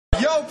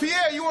Yo,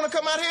 Pierre, you wanna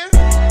come out here?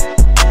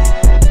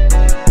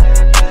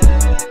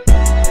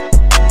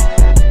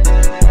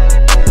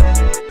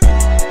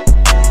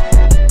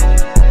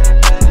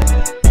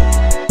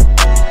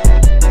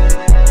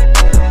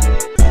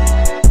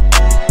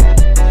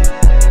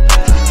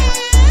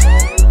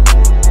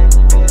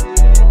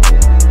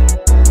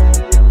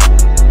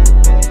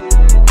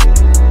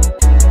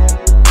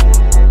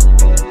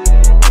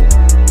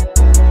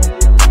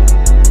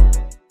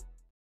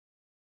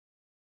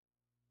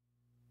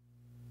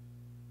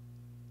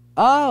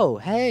 Oh,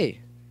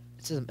 hey,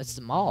 it's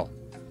the mall.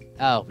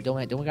 Oh, we don't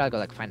gotta go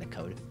like find the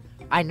code.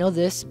 I know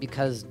this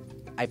because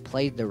I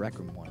played the rec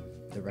room one,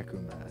 the rec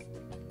room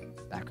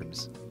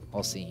backrooms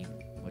all scene,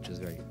 which was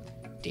very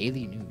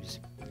daily news.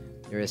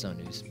 There is no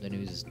news. The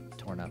news is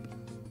torn up.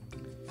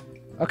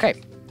 Okay.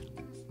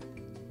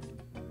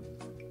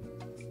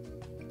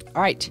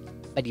 All right,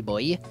 buddy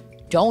boy,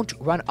 don't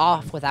run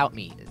off without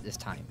me this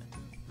time.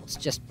 Let's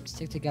just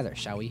stick together,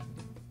 shall we?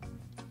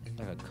 Isn't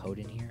there a code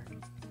in here?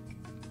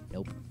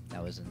 Nope.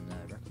 That was in the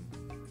rec room.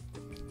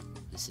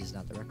 This is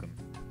not the rec room.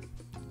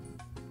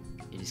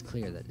 It is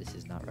clear that this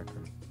is not rec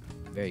room.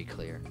 Very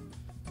clear.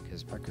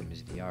 Because rec room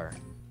is VR.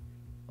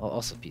 Well,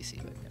 also PC,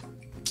 but yeah.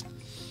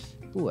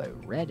 Ooh, a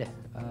red,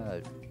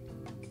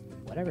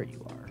 whatever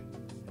you are.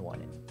 I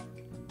want it.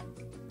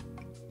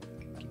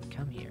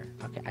 Come here.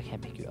 Okay, I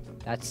can't pick you up.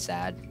 That's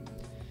sad.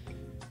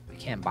 I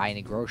can't buy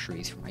any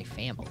groceries for my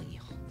family.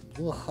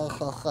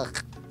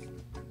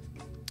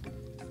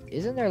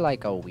 Isn't there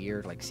like a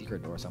weird, like,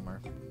 secret door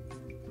somewhere?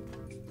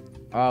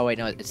 Oh wait,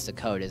 no, it's the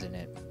code, isn't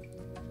it?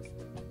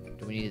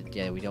 Do we need?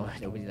 Yeah, we don't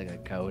need like a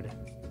code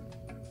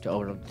to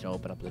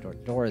open up the door.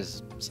 Door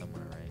is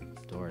somewhere,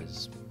 right? Door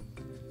is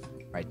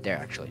right there,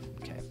 actually.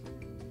 Okay.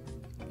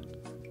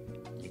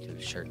 Little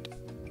shirt,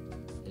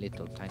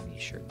 little tiny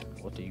shirt.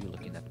 What are you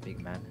looking at, big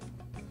man?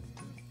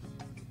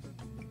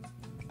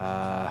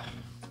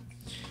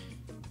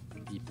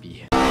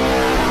 Pee-pee.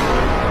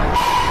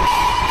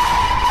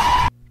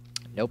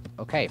 Nope.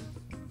 Okay.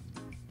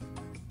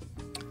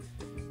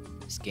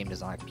 This game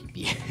does not have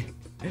PP.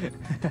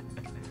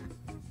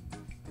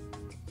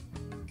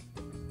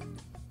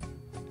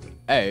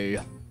 Hey.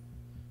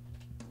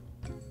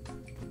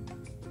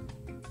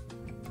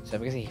 So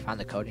I'm guessing he found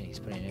the code and he's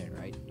putting it in,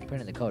 right? You're putting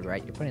in the code,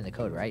 right? You're putting in the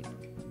code, right?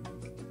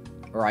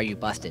 Or are you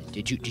busted?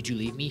 Did you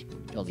leave me?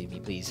 Don't leave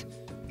me, please.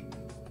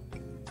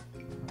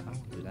 I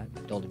won't do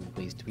that. Don't leave me,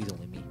 please. Please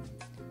don't leave me.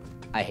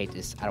 I hate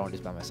this. I don't want to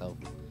do this by myself.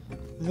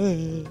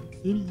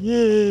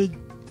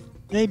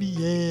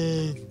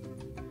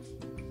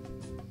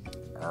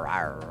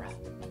 Rawr.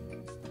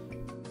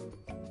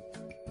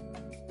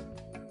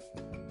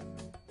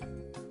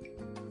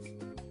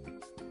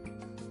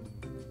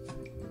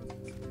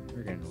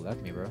 You're gonna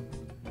left me, bro.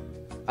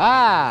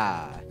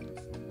 Ah!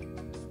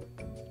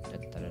 Da,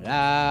 da, da,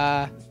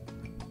 da.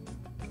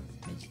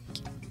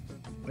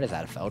 What is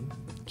that, a phone?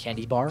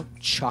 Candy bar?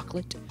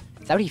 Chocolate?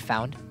 Is that what he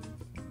found?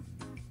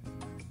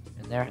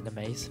 In there, in the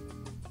maze?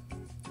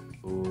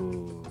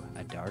 Ooh,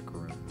 a dark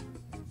room.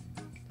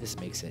 This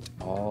makes it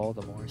all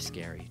the more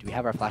scary. Do we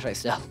have our flashlight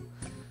still?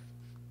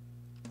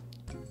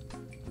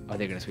 Oh, thank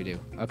goodness we do.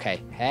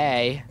 Okay,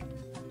 hey.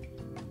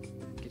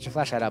 Get your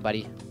flashlight out,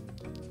 buddy.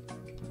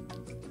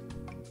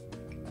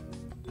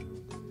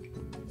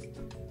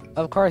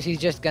 Of course, he's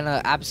just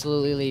gonna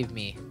absolutely leave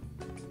me.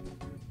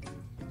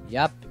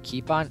 Yup,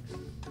 keep on.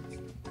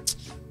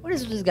 What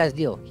is this guy's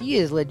deal? He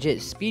is legit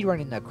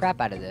speedrunning the crap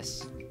out of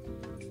this.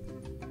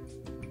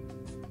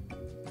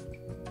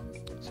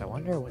 So I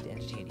wonder what the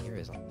entity in here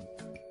is like.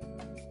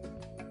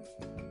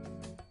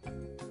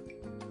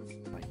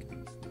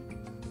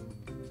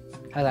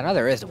 I know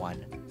there is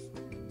one.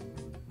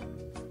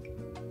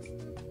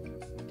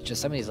 It's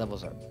just some of these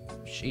levels are...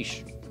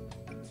 Sheesh.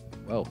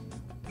 Whoa.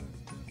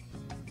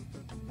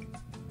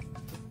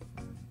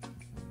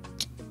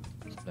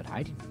 Something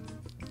hiding.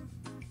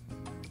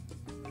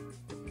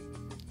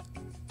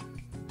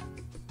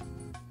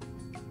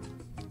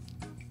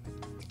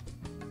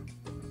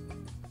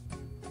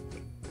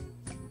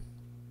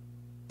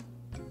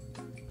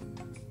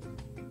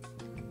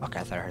 Okay,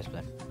 I thought I heard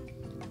something.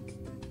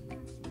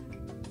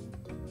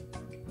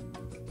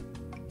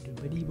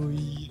 Buddy boy.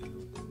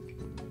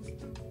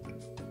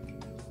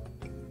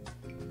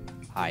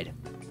 Hide.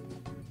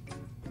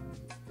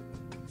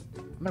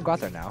 I'm gonna go out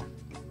there now.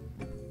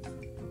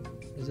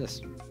 What is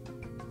this?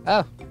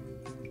 Oh!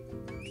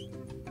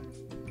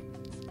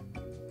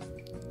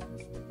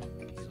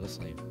 He's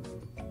listening.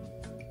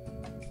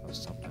 Oh,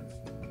 something.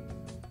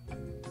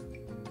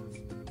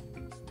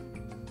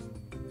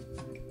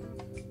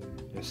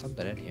 There's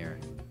something in here.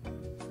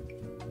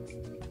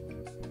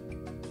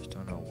 Just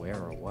don't know where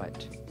or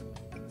what.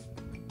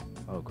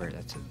 Oh great,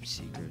 that's a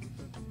secret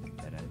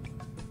dead end.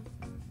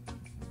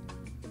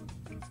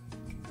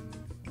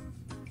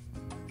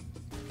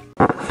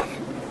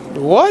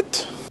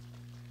 What?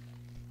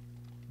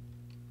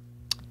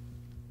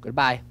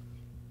 Goodbye.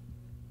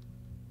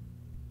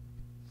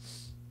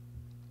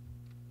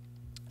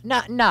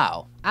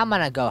 No, I'm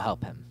gonna go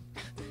help him.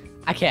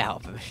 I can't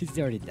help him. He's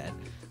already dead.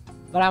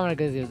 But I'm gonna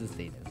go see what this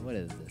thing is. What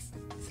is this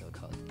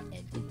so-called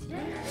entity?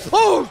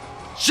 Oh!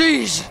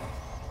 Jeez!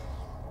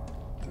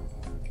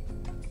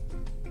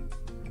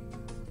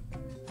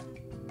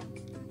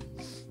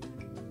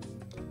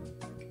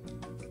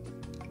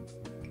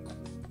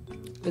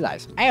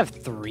 Realize, I have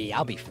 3.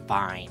 I'll be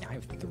fine. I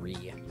have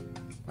 3.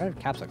 Why have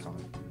caps lock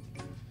on?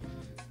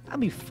 I'll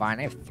be fine.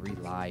 I have 3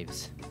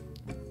 lives.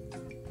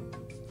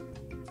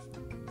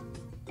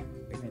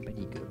 Where'd my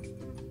buddy go?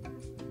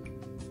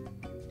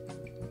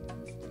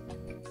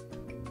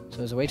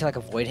 So is there a way to like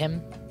avoid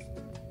him?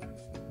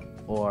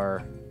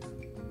 Or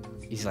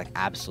he's like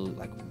absolute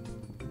like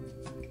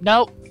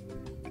nope.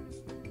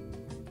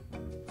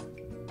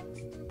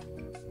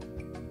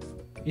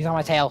 He's on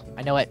my tail.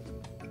 I know it.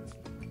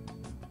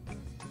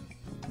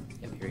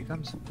 Yep, here he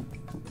comes.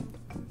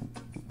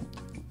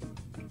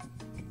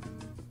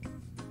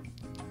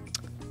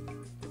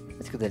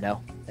 It's good to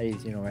know. That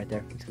is, you know, right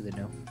there. It's good to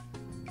know.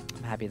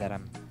 I'm happy that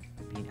I'm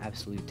being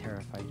absolutely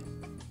terrified.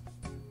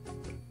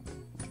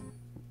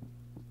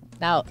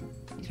 Now,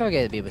 he's probably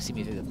gonna be able to see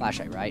me through the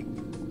flashlight, right?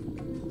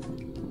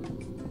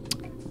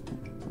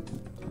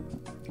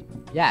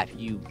 Yeah, if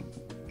you...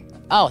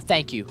 Oh,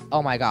 thank you.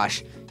 Oh my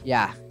gosh.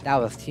 Yeah, that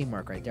was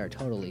teamwork right there,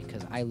 totally.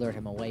 Because I lured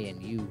him away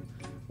and you...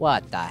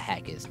 What the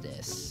heck is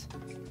this?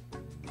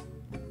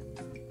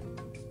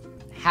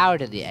 How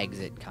did the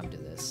exit come to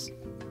this?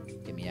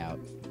 Get me out.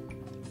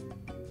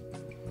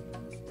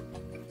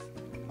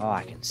 Oh,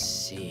 I can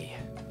see.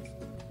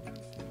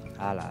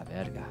 A la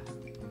verga.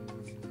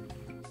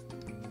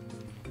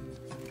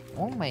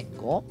 Oh my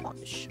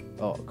gosh.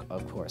 Oh,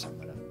 of course I'm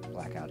gonna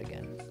black out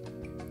again.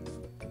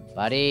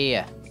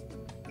 Buddy!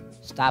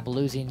 Stop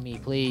losing me,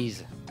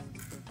 please.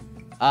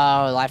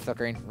 Oh, light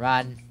flickering.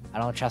 Run. I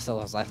don't trust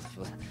those light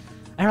flickers.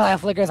 I don't know light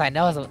flickers. I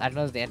know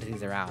the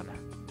entities around.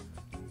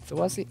 So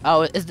what's the...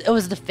 Oh, it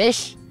was the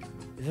fish?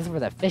 Is this where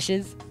the fish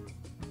is?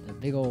 The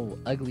big old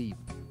ugly,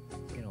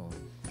 you know,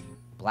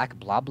 black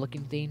blob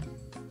looking thing?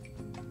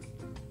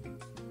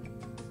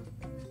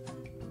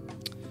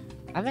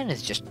 Evan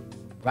is just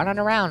running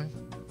around.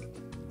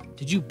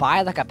 Did you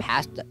buy like a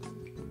pasta?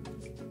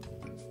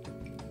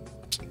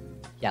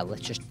 Yeah,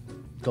 let's just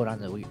go down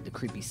the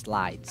creepy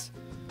slides.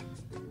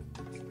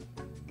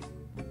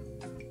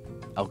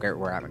 Oh, great,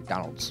 we're at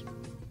McDonald's.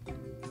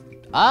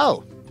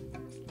 Oh!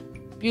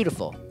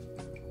 Beautiful.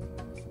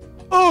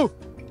 Oh!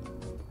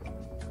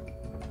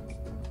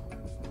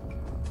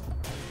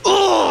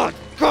 Oh,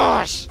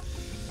 gosh!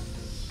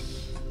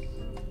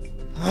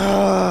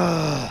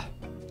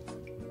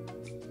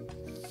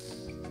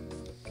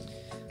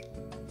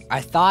 I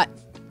thought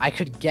I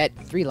could get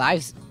 3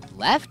 lives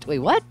left? Wait,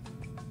 what?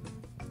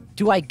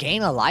 Do I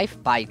gain a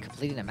life by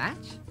completing a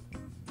match?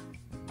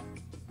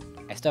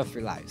 I still have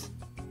 3 lives.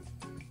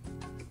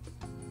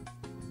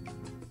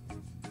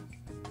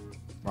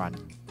 Run.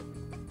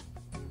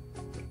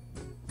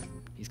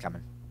 He's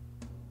coming.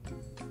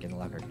 Get in the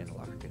locker, get in the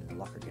locker, get in the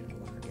locker, get in the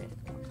locker, get in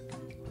the locker, get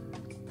in the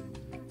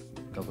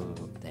locker. Go, go, go,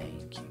 go.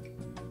 Thank you.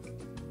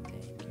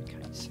 Thank you,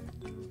 kind sir.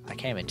 I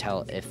can't even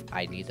tell if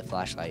I need the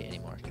flashlight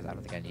anymore, because I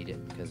don't think I need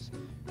it, because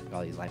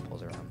all these light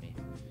poles around me.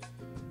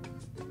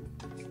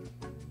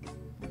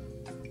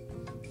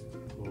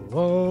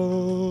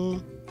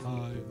 Oh,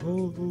 I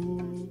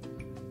hope,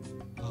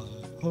 I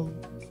hope,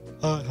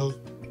 I hope.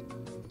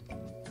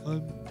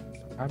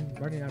 I'm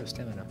running out of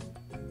stamina.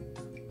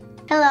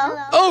 Hello?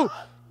 Oh!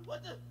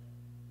 What the?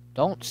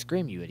 Don't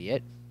scream, you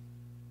idiot.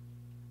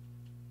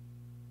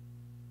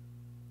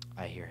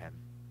 I hear him.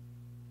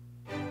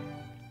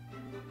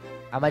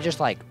 I might just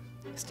like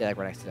stay like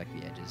right next to like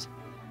the edges.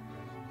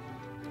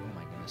 Oh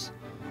my goodness.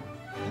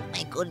 Oh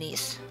my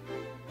goodness.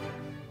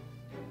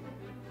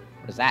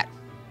 What is that?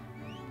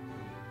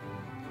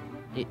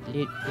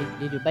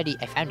 Little buddy,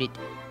 I found it.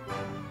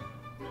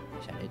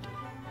 Found it.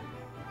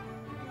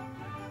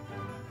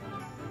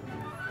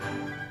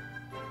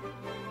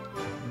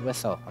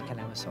 Whistle. Why can't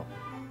I whistle?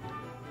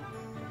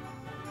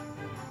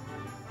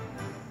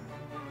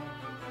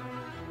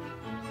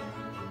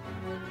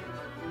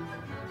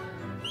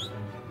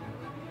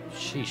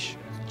 Sheesh.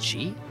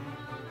 G?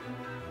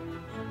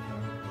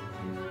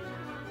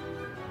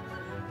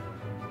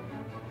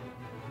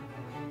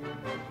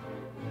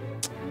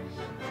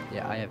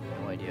 Yeah, I have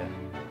no idea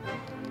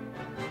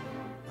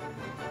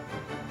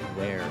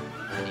where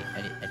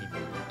any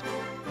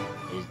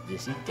movement.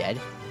 Is he dead?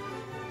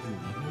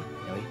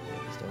 No,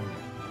 he's still in there.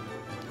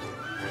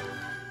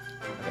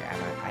 Okay, I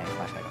have a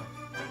flashlight on.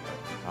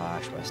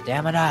 Gosh, my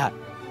stamina!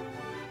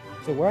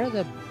 So where are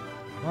the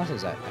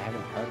monsters at? I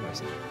haven't heard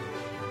myself.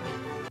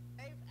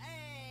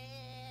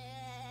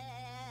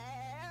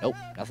 Nope,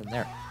 nothing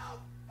there.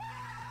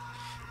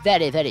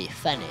 Very, very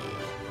funny.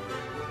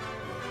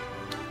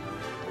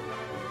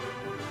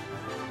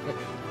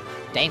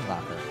 Dang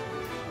locker.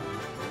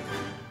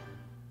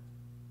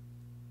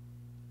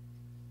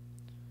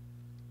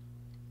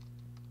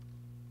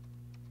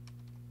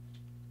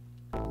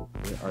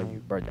 or you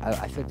bird.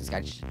 I feel like this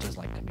guy should just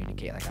like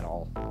communicate like at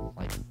all,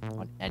 like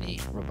on any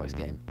Roblox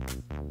game.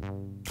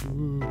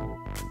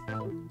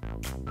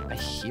 I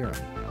hear him.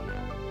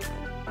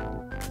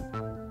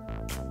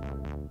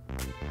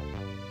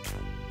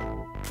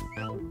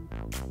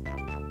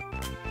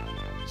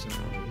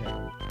 Someone over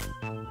here.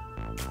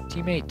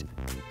 Teammate.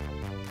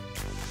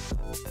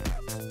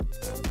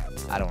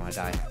 I don't want to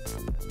die.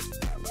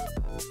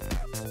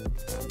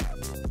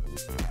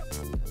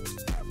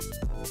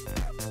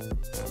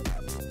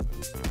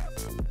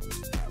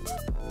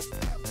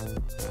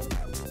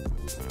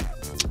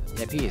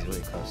 Yep, he is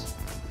really close.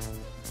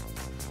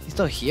 He's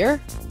still here?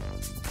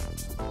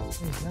 No,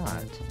 he's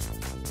not.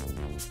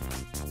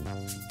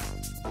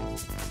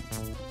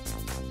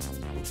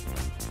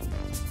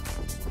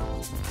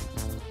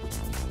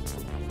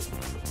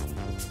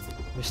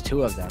 There's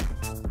two of them.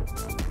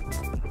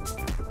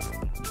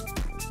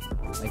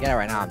 If I get it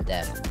right now, I'm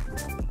dead.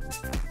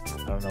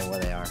 I don't know where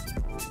they are.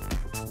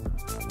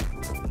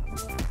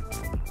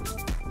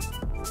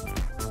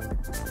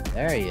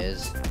 There he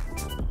is.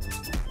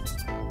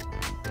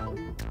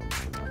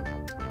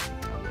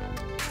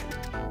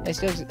 Hey,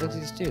 still looks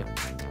these two.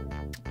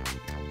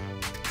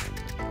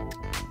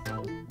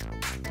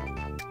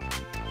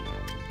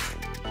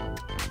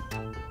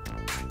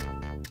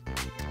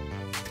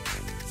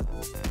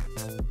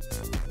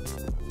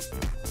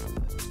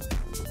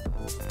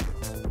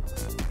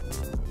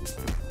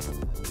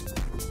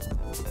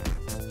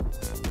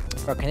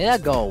 Bro, can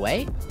that go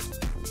away?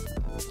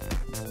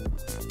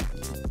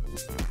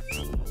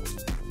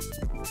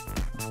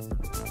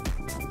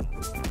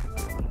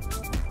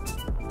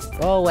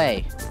 Go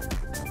away.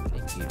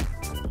 Thank you.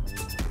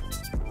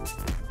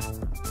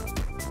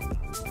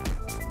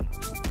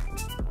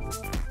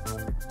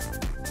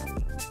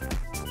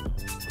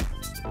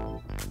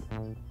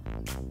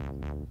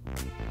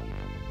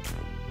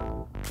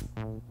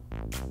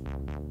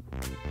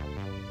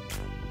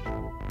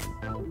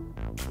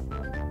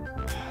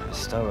 It's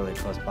still really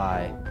close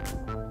by.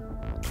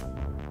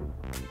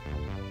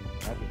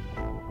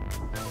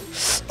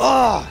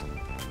 Oh!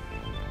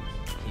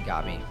 He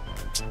got me.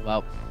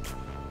 Well.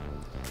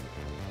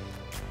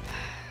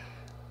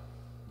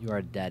 You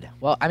are dead.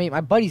 Well, I mean,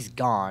 my buddy's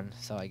gone,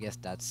 so I guess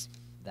that's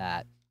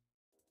that.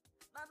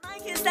 My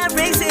mind can't stop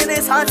racing,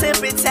 it's hard to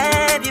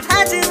pretend. You've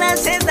had your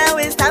last chance, now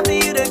it's time for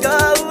you to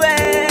go.